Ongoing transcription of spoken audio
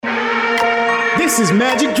This is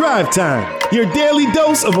Magic Drive Time, your daily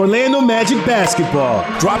dose of Orlando Magic basketball.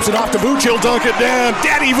 Drops it off to Vooch, he'll dunk it down.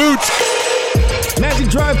 Daddy Vooch! Magic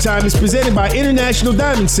Drive Time is presented by International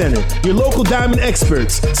Diamond Center, your local diamond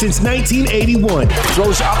experts since 1981.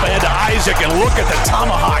 Throws up ahead to Isaac, and look at the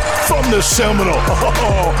tomahawk from the Seminole.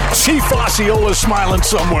 Oh, Chief Osceola's smiling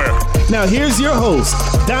somewhere. Now here's your host,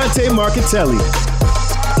 Dante Marchitelli.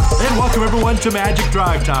 And welcome everyone to Magic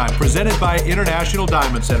Drive Time, presented by International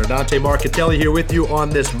Diamond Center. Dante Marchitelli here with you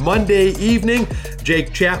on this Monday evening.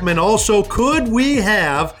 Jake Chapman also. Could we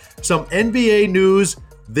have some NBA news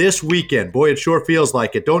this weekend? Boy, it sure feels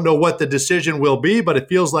like it. Don't know what the decision will be, but it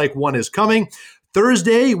feels like one is coming.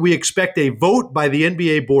 Thursday, we expect a vote by the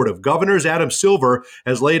NBA Board of Governors. Adam Silver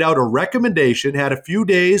has laid out a recommendation, had a few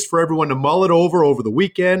days for everyone to mull it over the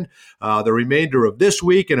weekend, the remainder of this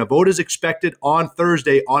week, and a vote is expected on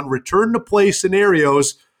Thursday on return-to-play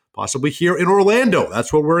scenarios, possibly here in Orlando.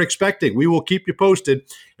 That's what we're expecting. We will keep you posted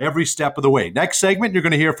every step of the way. Next segment, you're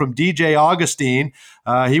going to hear from DJ Augustine.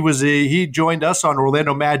 He joined us on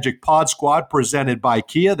Orlando Magic Pod Squad presented by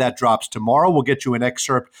Kia. That drops tomorrow. We'll get you an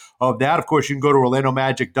excerpt of that. Of course, you can go to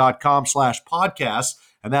orlandomagic.com/podcast,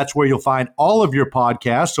 and that's where you'll find all of your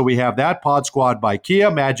podcasts. So we have that Pod Squad by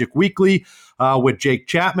Kia, Magic Weekly with Jake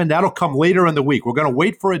Chapman. That'll come later in the week. We're going to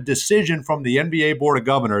wait for a decision from the NBA Board of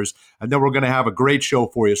Governors, and then we're going to have a great show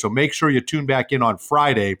for you. So make sure you tune back in on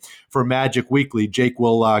Friday for Magic Weekly. Jake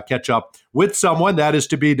will catch up with someone that is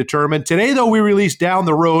to be determined. Today, though, we released Down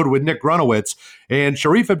the Road with Nick Grunowitz and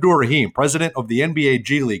Sharif Abdur-Rahim, president of the NBA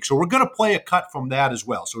G League. So we're going to play a cut from that as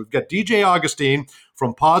well. So we've got DJ Augustine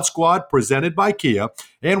from Pod Squad, presented by Kia,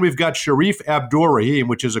 and we've got Sharif Abdur-Rahim,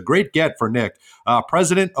 which is a great get for Nick,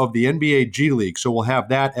 president of the NBA G League. So we'll have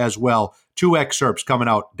that as well. Two excerpts coming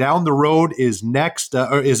out. Down the Road is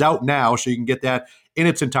is out now, so you can get that in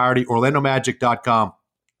its entirety.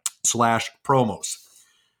 orlandomagic.com/promos.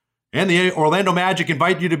 And the Orlando Magic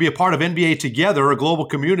invite you to be a part of NBA Together, a global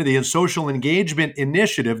community and social engagement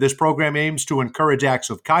initiative. This program aims to encourage acts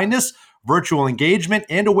of kindness, virtual engagement,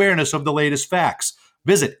 and awareness of the latest facts.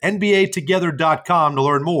 Visit NBAtogether.com to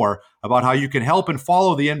learn more about how you can help and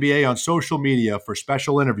follow the NBA on social media for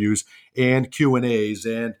special interviews and Q&As.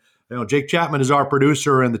 And Jake Chapman is our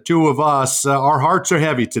producer, and the two of us, our hearts are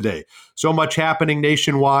heavy today. So much happening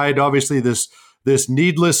nationwide. Obviously, this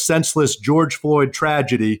needless, senseless George Floyd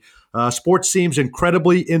tragedy. Sports seems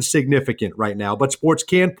incredibly insignificant right now, but sports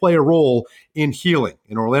can play a role in healing.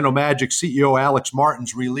 And Orlando Magic CEO Alex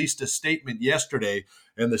Martins released a statement yesterday,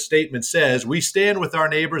 and the statement says, "We stand with our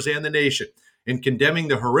neighbors and the nation in condemning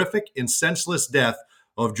the horrific and senseless death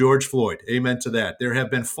of George Floyd." Amen to that. There have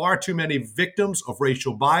been far too many victims of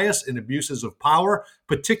racial bias and abuses of power,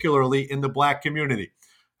 particularly in the Black community.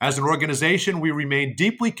 As an organization, we remain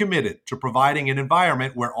deeply committed to providing an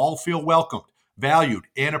environment where all feel welcomed, valued,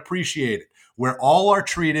 and appreciated, where all are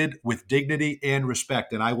treated with dignity and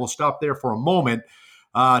respect. And I will stop there for a moment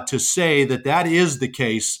to say that is the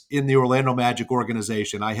case in the Orlando Magic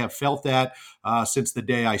organization. I have felt that since the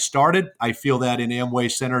day I started. I feel that in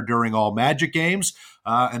Amway Center during all Magic games.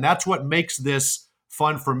 And that's what makes this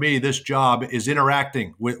fun for me. This job is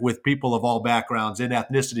interacting with people of all backgrounds and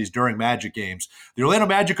ethnicities during Magic games. The Orlando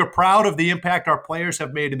Magic are proud of the impact our players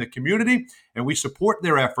have made in the community, and we support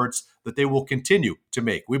their efforts that they will continue to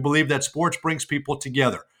make. We believe that sports brings people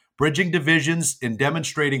together, bridging divisions and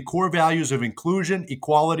demonstrating core values of inclusion,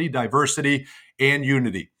 equality, diversity, and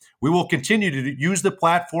unity. We will continue to use the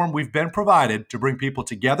platform we've been provided to bring people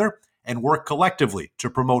together and work collectively to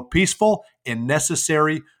promote peaceful and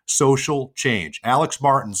necessary social change. Alex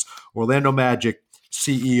Martins, Orlando Magic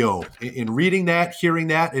CEO. In reading that, hearing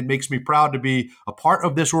that, it makes me proud to be a part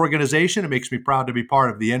of this organization. It makes me proud to be part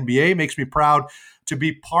of the NBA. It makes me proud to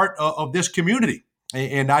be part of this community.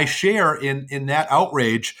 And I share in that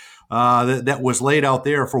outrage that was laid out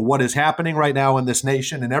there for what is happening right now in this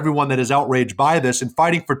nation, and everyone that is outraged by this and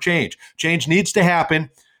fighting for change. Change needs to happen.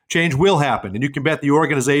 Change will happen, and you can bet the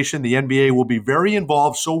organization, the NBA, will be very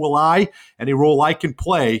involved. So will I. Any role I can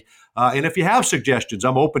play. And if you have suggestions,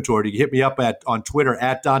 I'm open to it. You can hit me up on Twitter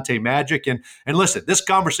at Dante Magic. And listen, this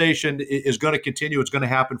conversation is going to continue. It's going to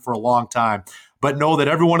happen for a long time. But know that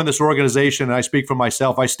everyone in this organization, and I speak for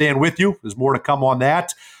myself, I stand with you. There's more to come on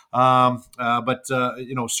that.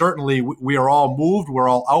 Certainly we are all moved. We're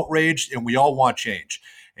all outraged, and we all want change.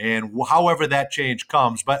 And however that change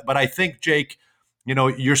comes. But I think, Jake,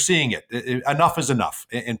 you're seeing it. Enough is enough,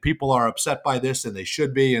 and people are upset by this, and they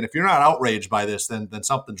should be. And if you're not outraged by this, then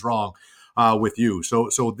something's wrong with you. So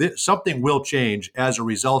something will change as a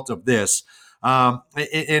result of this,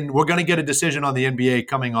 and we're going to get a decision on the NBA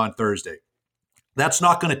coming on Thursday. That's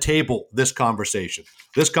not going to table this conversation.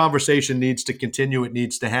 This conversation needs to continue. It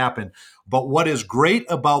needs to happen. But what is great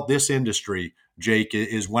about this industry, Jake,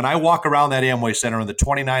 is when I walk around that Amway Center and the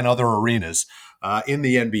 29 other arenas in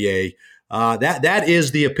the NBA, that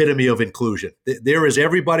is the epitome of inclusion. There is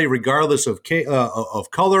everybody, regardless of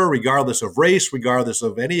color, regardless of race, regardless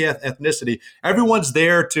of any ethnicity. Everyone's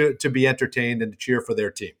there to be entertained and to cheer for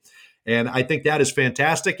their team. And I think that is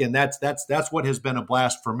fantastic, and that's what has been a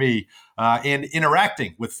blast for me in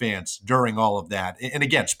interacting with fans during all of that. And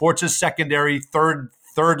again, sports is secondary,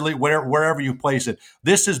 thirdly, wherever you place it.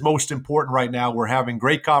 This is most important right now. We're having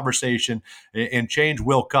great conversation, and change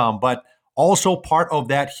will come. But also part of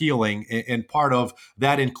that healing and part of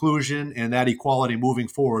that inclusion and that equality moving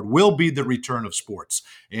forward will be the return of sports.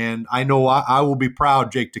 And I know I will be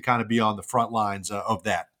proud, Jake, to kind of be on the front lines of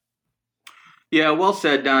that. Yeah, well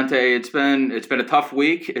said, Dante. It's been a tough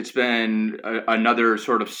week. It's been another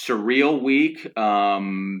sort of surreal week.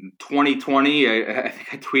 2020, I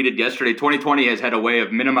think I tweeted yesterday, 2020 has had a way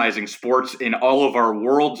of minimizing sports in all of our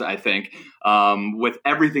worlds, I think. With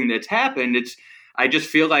everything that's happened, I just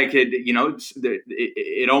feel like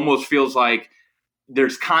it almost feels like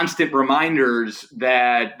there's constant reminders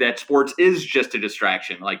that sports is just a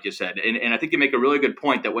distraction, like you said. And I think you make a really good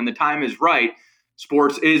point that when the time is right,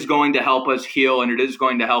 sports is going to help us heal, and it is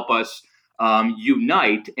going to help us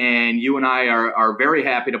unite. And you and I are very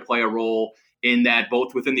happy to play a role in that,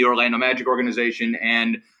 both within the Orlando Magic organization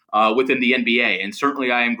and within the NBA. And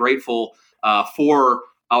certainly I am grateful for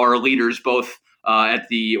our leaders, both at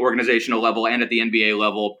the organizational level and at the NBA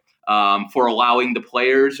level, for allowing the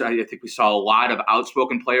players. I think we saw a lot of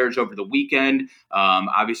outspoken players over the weekend.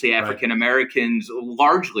 Obviously, African Americans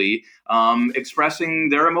largely expressing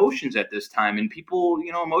their emotions at this time, and people,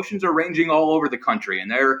 emotions are ranging all over the country, and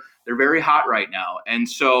they're very hot right now. And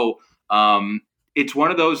so it's one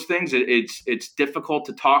of those things. It's difficult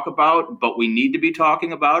to talk about, but we need to be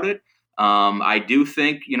talking about it. I do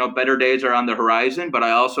think, better days are on the horizon, but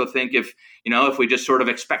I also think if we just sort of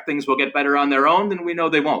expect things will get better on their own, then we know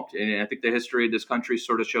they won't. And I think the history of this country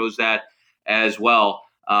sort of shows that as well.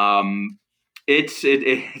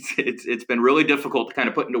 It's been really difficult to kind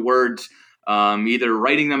of put into words, either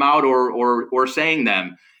writing them out or saying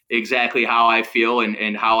them exactly how I feel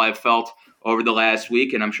and how I've felt over the last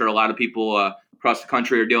week. And I'm sure a lot of people across the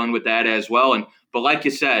country are dealing with that as well. But like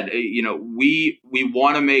you said, we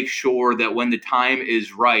want to make sure that when the time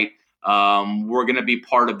is right, we're going to be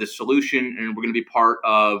part of the solution, and we're going to be part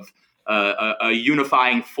of a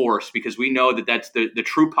unifying force, because we know that that's the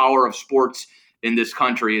true power of sports in this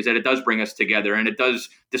country, is that it does bring us together, and it does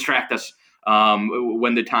distract us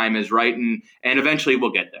when the time is right, and eventually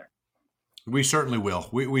we'll get there. We certainly will.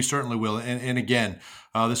 We certainly will. And again,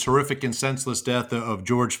 this horrific and senseless death of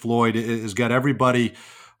George Floyd has got everybody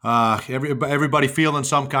feeling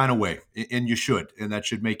some kind of way, and you should, and that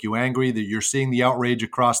should make you angry. That you're seeing the outrage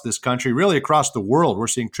across this country, really across the world. We're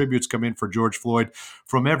seeing tributes come in for George Floyd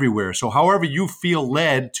from everywhere. So however you feel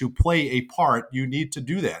led to play a part, you need to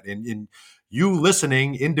do that. And you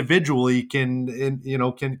listening individually can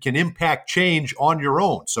impact change on your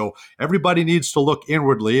own. So everybody needs to look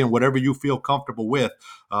inwardly, and whatever you feel comfortable with,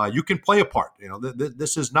 you can play a part.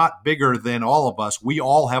 This is not bigger than all of us. We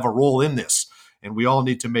all have a role in this. And we all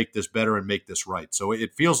need to make this better and make this right. So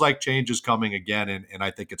it feels like change is coming again, and I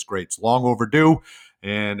think it's great. It's long overdue,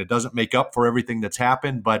 and it doesn't make up for everything that's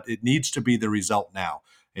happened, but it needs to be the result now.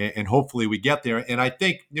 And hopefully we get there. And I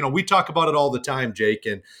think, we talk about it all the time, Jake,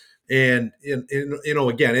 and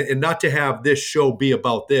again, and not to have this show be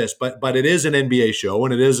about this, but it is an NBA show,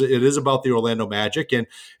 and it is about the Orlando Magic, and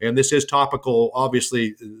this is topical,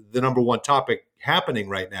 obviously the number one topic happening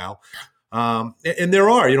right now. And there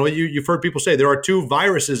are, you've heard people say there are two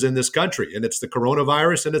viruses in this country, and it's the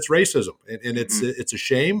coronavirus and it's racism. And it's a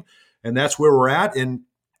shame. And that's where we're at. And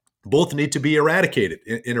both need to be eradicated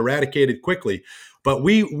and eradicated quickly. But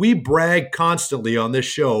we brag constantly on this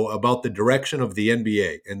show about the direction of the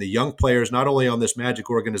NBA and the young players, not only on this Magic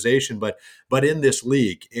organization, but in this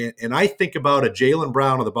league. And I think about a Jaylen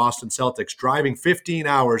Brown of the Boston Celtics driving 15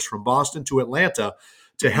 hours from Boston to Atlanta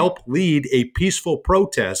to help lead a peaceful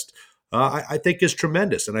protest. I think is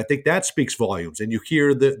tremendous. And I think that speaks volumes. And you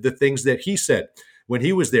hear the things that he said when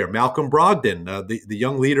he was there. Malcolm Brogdon, the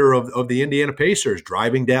young leader of the Indiana Pacers,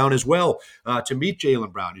 driving down as well to meet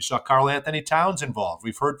Jaylen Brown. You saw Karl Anthony Towns involved.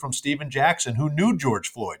 We've heard from Steven Jackson, who knew George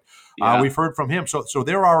Floyd. Yeah. We've heard from him. So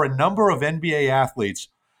there are a number of NBA athletes.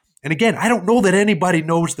 And again, I don't know that anybody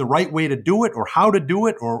knows the right way to do it or how to do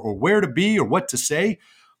it or where to be or what to say.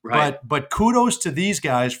 Right. But kudos to these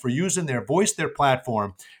guys for using their voice, their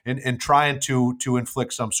platform, and trying to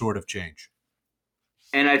inflict some sort of change.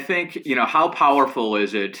 And I think, how powerful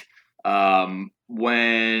is it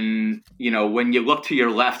when you look to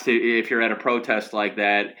your left, if you're at a protest like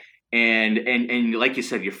that, and like you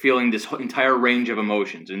said, you're feeling this entire range of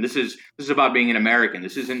emotions. And this is about being an American.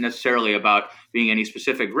 This isn't necessarily about being any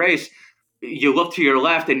specific race. You look to your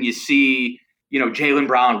left and you see, Jaylen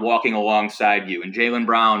Brown walking alongside you, and Jaylen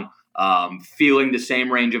Brown feeling the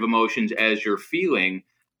same range of emotions as you're feeling.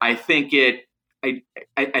 I think it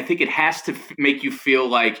has to make you feel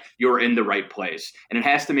like you're in the right place, and it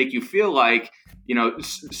has to make you feel like,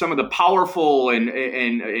 some of the powerful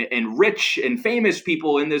and rich and famous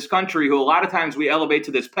people in this country, who a lot of times we elevate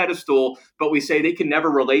to this pedestal, but we say they can never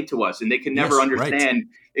relate to us and they can never understand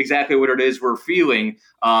exactly what it is we're feeling.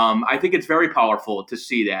 I think it's very powerful to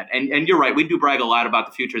see that. And you're right, we do brag a lot about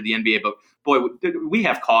the future of the NBA, but boy, we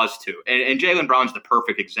have cause to. And Jaylen Brown's the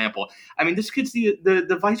perfect example. I mean, this kid's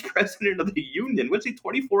the vice president of the union. What's he,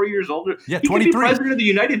 24 years older? Yeah, he 23. Could be president of the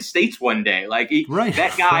United States one day. Like,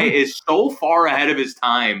 that guy is so far ahead of his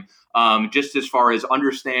time, just as far as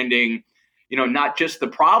understanding, not just the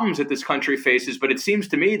problems that this country faces, but it seems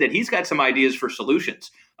to me that he's got some ideas for solutions.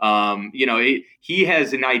 He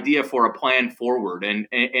has an idea for a plan forward. And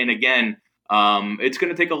again, it's going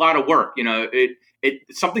to take a lot of work.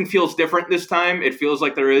 Something feels different this time. It feels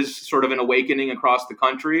like there is sort of an awakening across the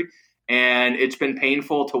country, and it's been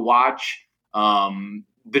painful to watch the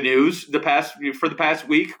news for the past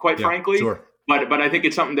week, quite frankly. Sure. But I think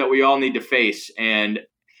it's something that we all need to face, and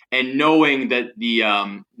knowing that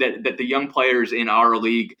the young players in our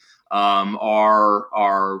league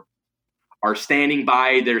are standing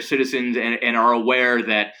by their citizens and are aware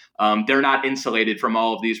that they're not insulated from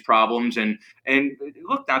all of these problems. And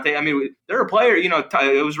look, Dante, I mean, they're a player,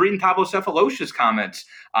 I was reading Thabo Cephalos's comments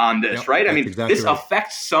on this, right? I mean, exactly this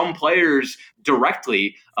affects some players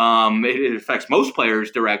directly. It affects most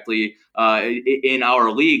players directly in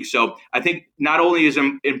our league. So I think not only is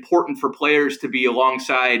it important for players to be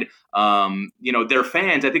alongside, their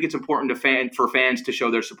fans, I think it's important for fans to show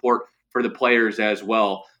their support for the players as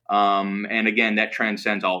well. And again, that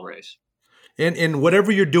transcends all race. And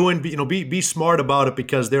whatever you're doing, be smart about it,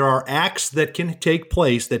 because there are acts that can take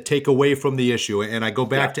place that take away from the issue. And I go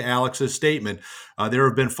back to Alex's statement. There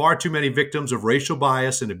have been far too many victims of racial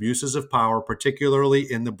bias and abuses of power, particularly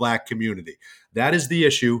in the Black community. That is the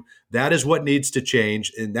issue. That is what needs to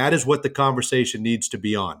change. And that is what the conversation needs to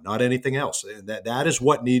be on, not anything else. And that is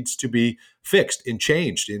what needs to be fixed and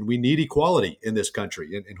changed. And we need equality in this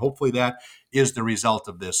country. And hopefully that is the result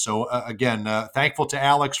of this. So again, thankful to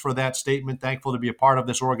Alex for that statement. Thankful to be a part of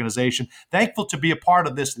this organization. Thankful to be a part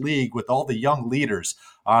of this league with all the young leaders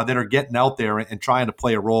that are getting out there and trying to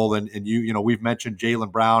play a role. And we've mentioned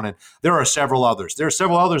Jaylen Brown, and there are several others. There are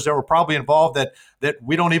several others that were probably involved that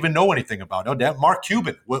we don't even know anything about. Mark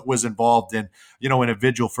Cuban was involved in a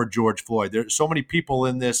vigil for George Floyd. There's so many people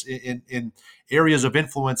in this in areas of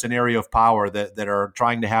influence and area of power that are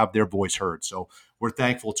trying to have their voice heard. So we're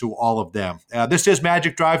thankful to all of them. This is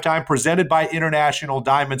Magic Drive Time, presented by International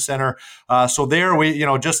Diamond Center. So there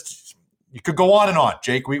you could go on and on,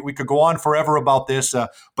 Jake. We could go on forever about this,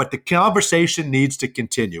 but the conversation needs to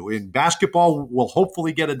continue. In basketball, we'll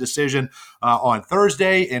hopefully get a decision on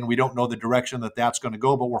Thursday, and we don't know the direction that's going to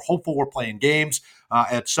go, but we're hopeful we're playing games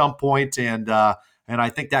at some point, and I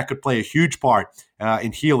think that could play a huge part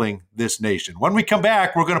in healing this nation. When we come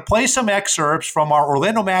back, we're going to play some excerpts from our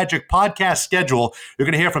Orlando Magic podcast schedule. You're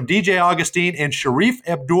going to hear from DJ Augustine and Sharif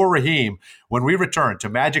Abdur-Rahim when we return to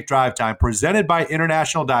Magic Drive Time, presented by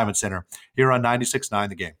International Diamond Center here on 96.9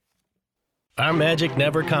 The Game. Our Magic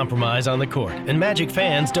never compromise on the court, and Magic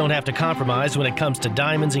fans don't have to compromise when it comes to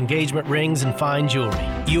diamonds, engagement rings, and fine jewelry.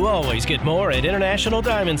 You always get more at International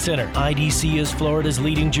Diamond Center. IDC is Florida's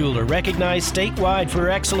leading jeweler, recognized statewide for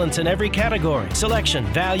excellence in every category, selection,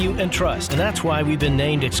 value, and trust. And that's why we've been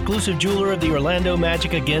named exclusive jeweler of the Orlando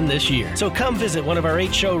Magic again this year. So come visit one of our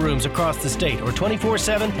 8 showrooms across the state, or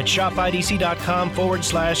 24/7 at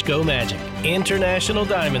shopidc.com/go Magic. International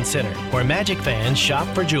Diamond Center, where Magic fans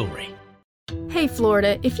shop for jewelry. Hey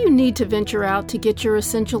Florida, if you need to venture out to get your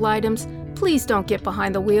essential items, please don't get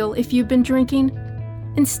behind the wheel if you've been drinking.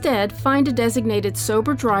 Instead, find a designated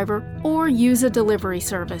sober driver or use a delivery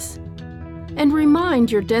service. And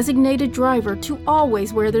remind your designated driver to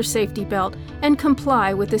always wear their safety belt and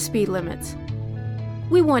comply with the speed limits.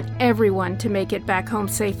 We want everyone to make it back home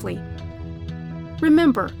safely.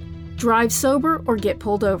 Remember, drive sober or get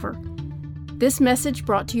pulled over. This message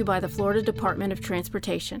brought to you by the Florida Department of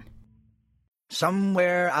Transportation.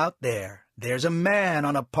 Somewhere out there, there's a man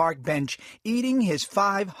on a park bench eating his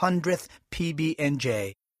 500th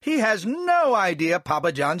PB&J. He has no idea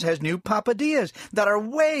Papa John's has new Papadillas that are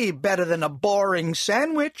way better than a boring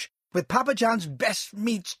sandwich. With Papa John's best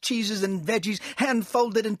meats, cheeses, and veggies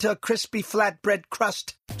hand-folded into a crispy flatbread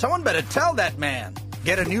crust. Someone better tell that man.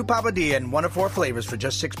 Get a new Papadilla in 1 of 4 flavors for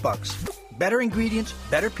just $6. Better ingredients,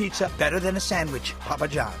 better pizza, better than a sandwich. Papa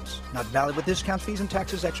John's. Not valid with discounts, fees, and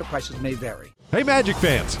taxes. Extra prices may vary. Hey Magic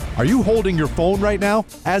fans, are you holding your phone right now?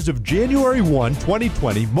 As of January 1,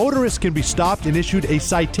 2020, motorists can be stopped and issued a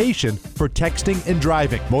citation for texting and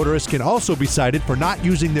driving. Motorists can also be cited for not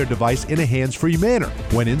using their device in a hands-free manner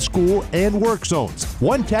when in school and work zones.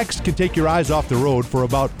 One text can take your eyes off the road for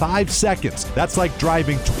about 5 seconds. That's like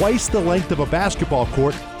driving twice the length of a basketball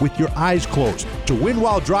court with your eyes closed. To win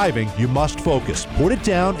while driving, you must focus. Put it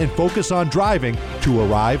down and focus on driving to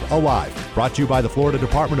arrive alive. Brought to you by the Florida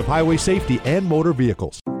Department of Highway Safety and Motor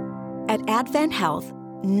Vehicles. At Advent Health,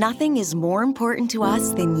 nothing is more important to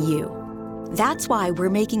us than you. That's why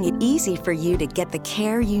we're making it easy for you to get the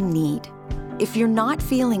care you need. If you're not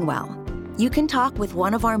feeling well, you can talk with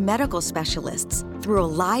one of our medical specialists through a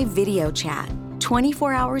live video chat,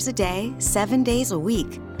 24 hours a day, 7 days a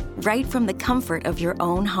week, right from the comfort of your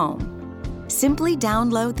own home. Simply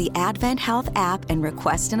download the Advent Health app and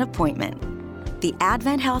request an appointment. The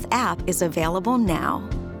Advent Health app is available now.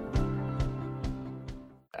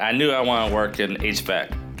 I knew I wanted to work in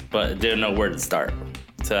HVAC, but didn't know where to start.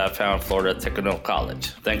 So I found Florida Technical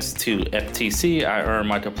College. Thanks to FTC, I earned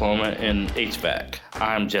my diploma in HVAC.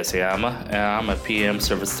 I'm Jesse Ama, and I'm a PM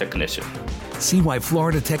service technician. See why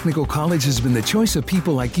Florida Technical College has been the choice of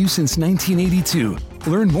people like you since 1982.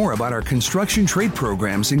 Learn more about our construction trade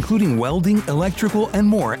programs, including welding, electrical, and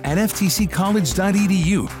more at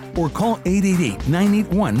ftccollege.edu or call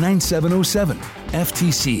 888-981-9707.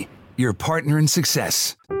 FTC, your partner in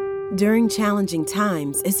success. During challenging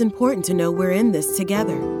times, it's important to know we're in this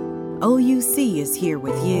together. OUC is here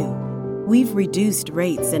with you. We've reduced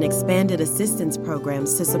rates and expanded assistance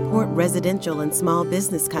programs to support residential and small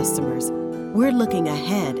business customers. We're looking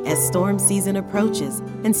ahead as storm season approaches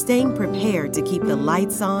and staying prepared to keep the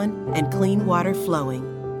lights on and clean water flowing.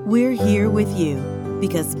 We're here with you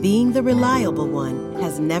because being the reliable one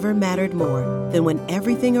has never mattered more than when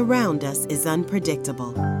everything around us is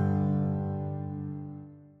unpredictable.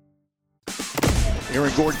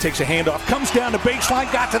 Aaron Gordon takes a handoff, comes down the baseline,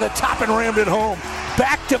 got to the top and rammed it home.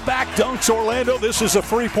 Back-to-back dunks, Orlando. This is a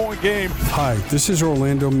 3-point game. Hi, this is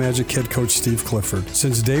Orlando Magic head coach Steve Clifford.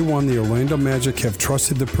 Since day one, the Orlando Magic have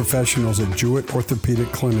trusted the professionals at Jewett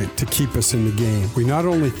Orthopedic Clinic to keep us in the game. We not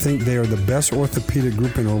only think they are the best orthopedic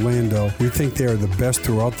group in Orlando, we think they are the best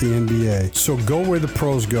throughout the NBA. So go where the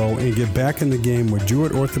pros go and get back in the game with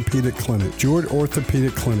Jewett Orthopedic Clinic. Jewett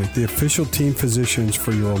Orthopedic Clinic, the official team physicians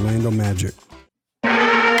for your Orlando Magic.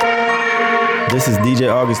 This is DJ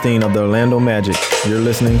Augustine of the Orlando Magic. You're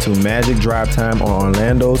listening to Magic Drive Time on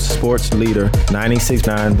Orlando's sports leader,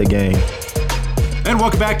 96.9 The Game. And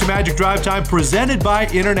welcome back to Magic Drive Time, presented by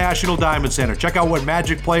International Diamond Center. Check out what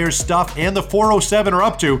Magic players, stuff, and the 407 are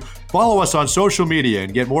up to. Follow us on social media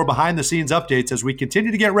and get more behind-the-scenes updates as we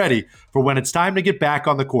continue to get ready for when it's time to get back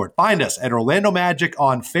on the court. Find us at Orlando Magic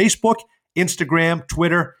on Facebook, Instagram,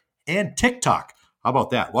 Twitter, and TikTok. How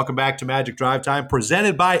about that? Welcome back to Magic Drive Time,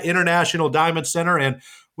 presented by International Diamond Center. And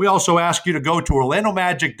we also ask you to go to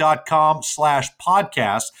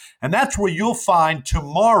orlandomagic.com/podcast. And that's where you'll find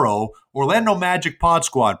tomorrow Orlando Magic Pod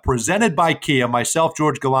Squad, presented by Kia. Myself,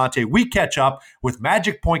 George Galante. We catch up with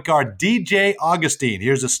Magic point guard DJ Augustine.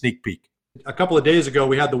 Here's a sneak peek. A couple of days ago,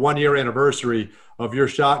 we had the 1-year anniversary of your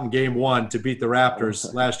shot in Game 1 to beat the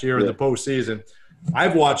Raptors last year in the postseason.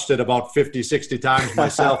 I've watched it about 50, 60 times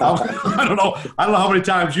myself. I don't know how many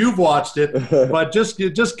times you've watched it, but just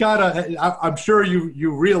kind of, I'm sure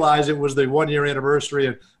you realize it was the 1-year anniversary,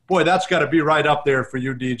 and boy, that's got to be right up there for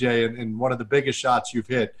you, DJ, and one of the biggest shots you've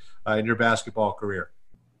hit in your basketball career.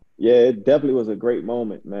 Yeah, it definitely was a great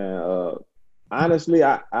moment, man. Honestly,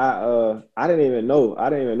 I didn't even know. I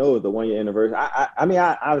didn't even know it was the 1-year anniversary. I mean,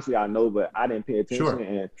 obviously I know, but I didn't pay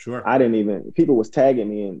attention. Sure. I didn't even. People was tagging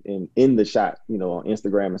me in the shot, on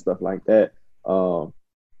Instagram and stuff like that.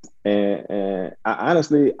 And I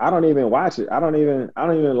honestly, I don't even watch it. I don't even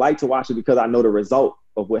like to watch it because I know the result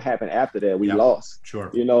of what happened after that. We lost. Sure.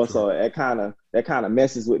 So that kind of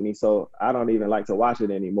messes with me. So I don't even like to watch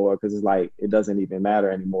it anymore because it's like it doesn't even matter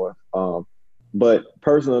anymore. But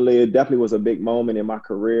personally, it definitely was a big moment in my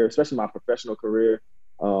career, especially my professional career.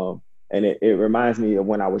 And it reminds me of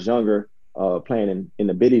when I was younger, playing in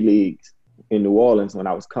the Biddy Leagues in New Orleans. When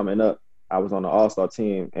I was coming up, I was on the All-Star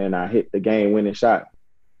team, and I hit the game-winning shot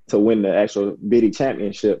to win the actual Biddy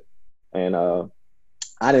championship. And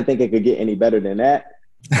I didn't think it could get any better than that.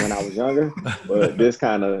 when I was younger, but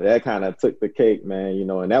that kind of took the cake, man, you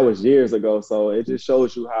know, and that was years ago. So it just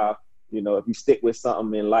shows you how, you know, if you stick with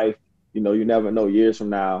something in life, you know, you never know, years from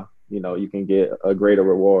now, you know, you can get a greater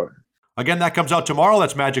reward. Again, that comes out tomorrow.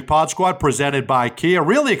 That's Magic Pod Squad presented by Kia.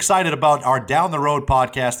 Really excited about our Down the Road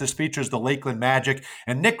podcast. This features the Lakeland Magic,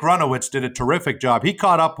 and Nick Grunowitz did a terrific job. He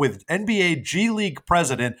caught up with NBA G League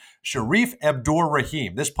president Sharif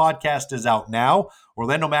Abdur-Rahim. This podcast is out now.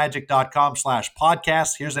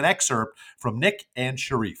 OrlandoMagic.com/podcast. Here's an excerpt from Nick and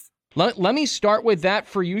Sharif. Let me start with that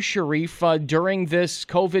for you, Sharif. During this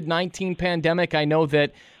COVID-19 pandemic, I know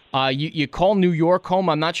that you call New York home.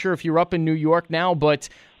 I'm not sure if you're up in New York now, but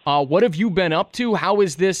what have you been up to? How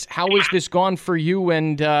is this gone for you,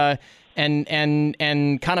 and kind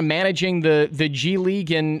of managing the G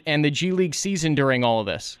League and the G League season during all of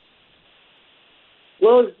this?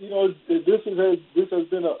 Well, you know, this has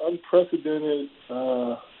been an unprecedented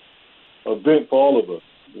event for all of us.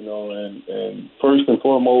 You know, and first and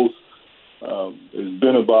foremost, it's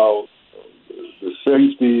been about the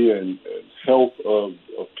safety and health of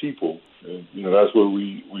people. And, you know, that's what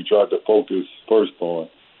we tried to focus first on.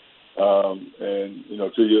 And, you know,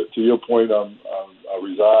 to your point, my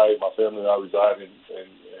family and I reside in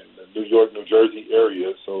the New York, New Jersey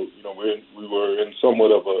area. So, you know, we were in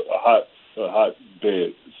somewhat of a hot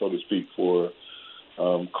bed, so to speak, for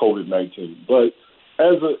COVID-19. But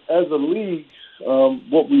as a league,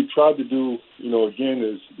 what we've tried to do, you know, again,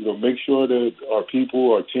 is, you know, make sure that our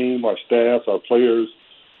people, our team, our staff, our players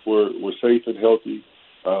were safe and healthy.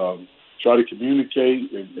 Try to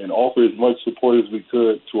communicate and offer as much support as we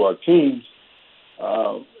could to our teams.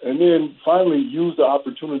 And then finally use the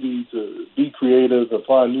opportunity to be creative and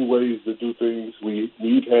find new ways to do things.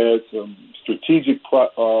 We've had some strategic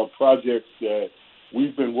projects that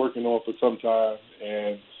we've been working on for some time,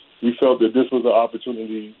 and we felt that this was an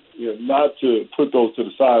opportunity, you know, not to put those to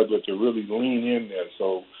the side, but to really lean in there.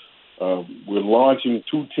 So we're launching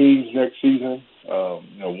 2 teams next season. You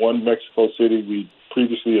know, one Mexico City, we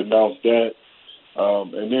previously announced that.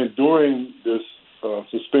 And then during this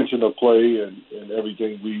suspension of play and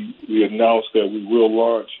everything, we announced that we will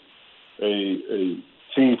launch a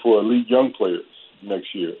team for elite young players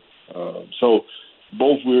next year. So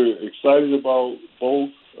we're excited about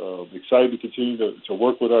both. Excited to continue to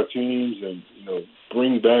work with our teams and, you know,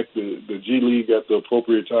 bring back the G League at the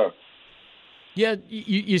appropriate time. Yeah,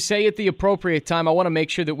 you say at the appropriate time. I want to make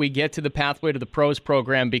sure that we get to the Pathway to the Pros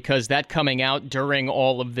program, because that coming out during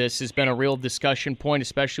all of this has been a real discussion point,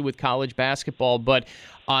 especially with college basketball. But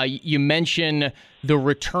you mentioned the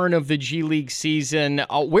return of the G League season.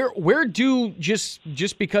 Where do,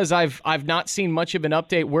 just because I've not seen much of an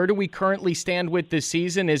update, where do we currently stand with this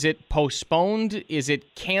season? Is it postponed? Is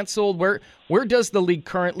it canceled? Where does the league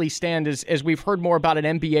currently stand as we've heard more about an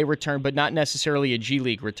NBA return, but not necessarily a G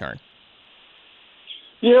League return?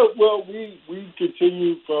 Yeah, well, we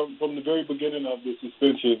continue from the very beginning of the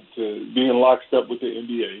suspension to be in lockstep with the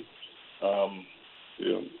NBA.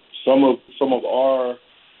 You know, some of our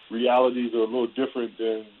realities are a little different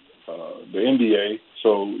than the NBA.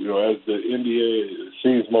 So, you know, as the NBA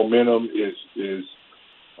sees momentum is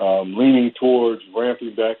leaning towards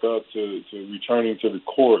ramping back up to returning to the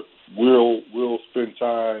court, we'll spend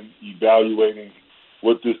time evaluating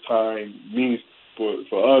what this time means for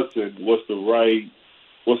us and what's the right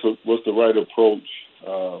approach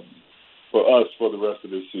for us for the rest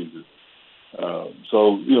of this season.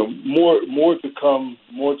 So, you know, more to come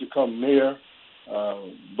there,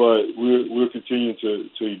 but we're continuing to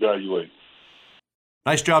evaluate.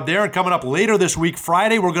 Nice job there. And coming up later this week,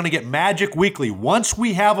 Friday, we're going to get Magic Weekly. Once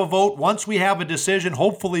we have a vote, once we have a decision,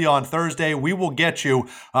 hopefully on Thursday, we will get you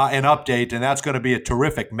an update, and that's going to be a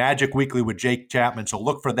terrific Magic Weekly with Jake Chapman. So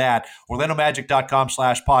look for that.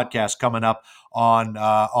 OrlandoMagic.com/podcast coming up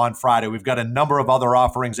on Friday. We've got a number of other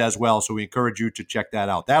offerings as well, so we encourage you to check that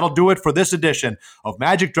out. That'll do it for this edition of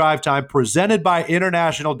Magic Drive Time, presented by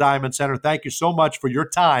International Diamond Center. Thank you so much for your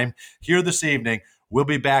time here this evening. We'll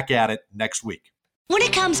be back at it next week. When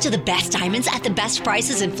it comes to the best diamonds at the best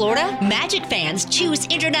prices in Florida, Magic fans choose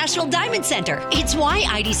International Diamond Center. It's why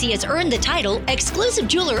IDC has earned the title exclusive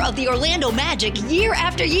jeweler of the Orlando Magic year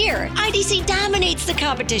after year. IDC dominates the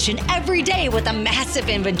competition every day with a massive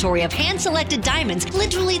inventory of hand-selected diamonds,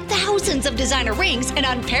 literally thousands of designer rings, an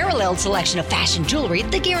unparalleled selection of fashion jewelry,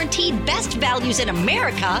 the guaranteed best values in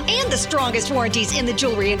America, and the strongest warranties in the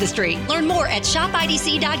jewelry industry. Learn more at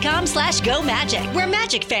shopidc.com/GoMagic, where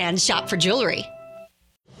Magic fans shop for jewelry.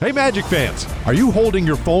 Hey Magic fans, are you holding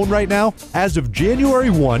your phone right now? As of January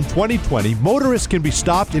 1, 2020, motorists can be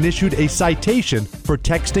stopped and issued a citation for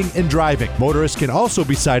texting and driving. Motorists can also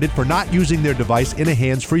be cited for not using their device in a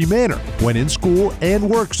hands-free manner when in school and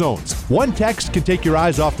work zones. One text can take your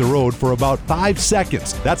eyes off the road for about 5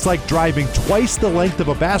 seconds. That's like driving twice the length of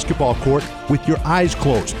a basketball court with your eyes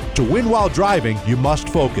closed. To win while driving, you must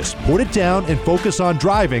focus. Put it down and focus on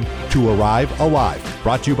driving to arrive alive.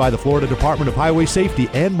 Brought to you by the Florida Department of Highway Safety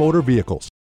and Motor Vehicles.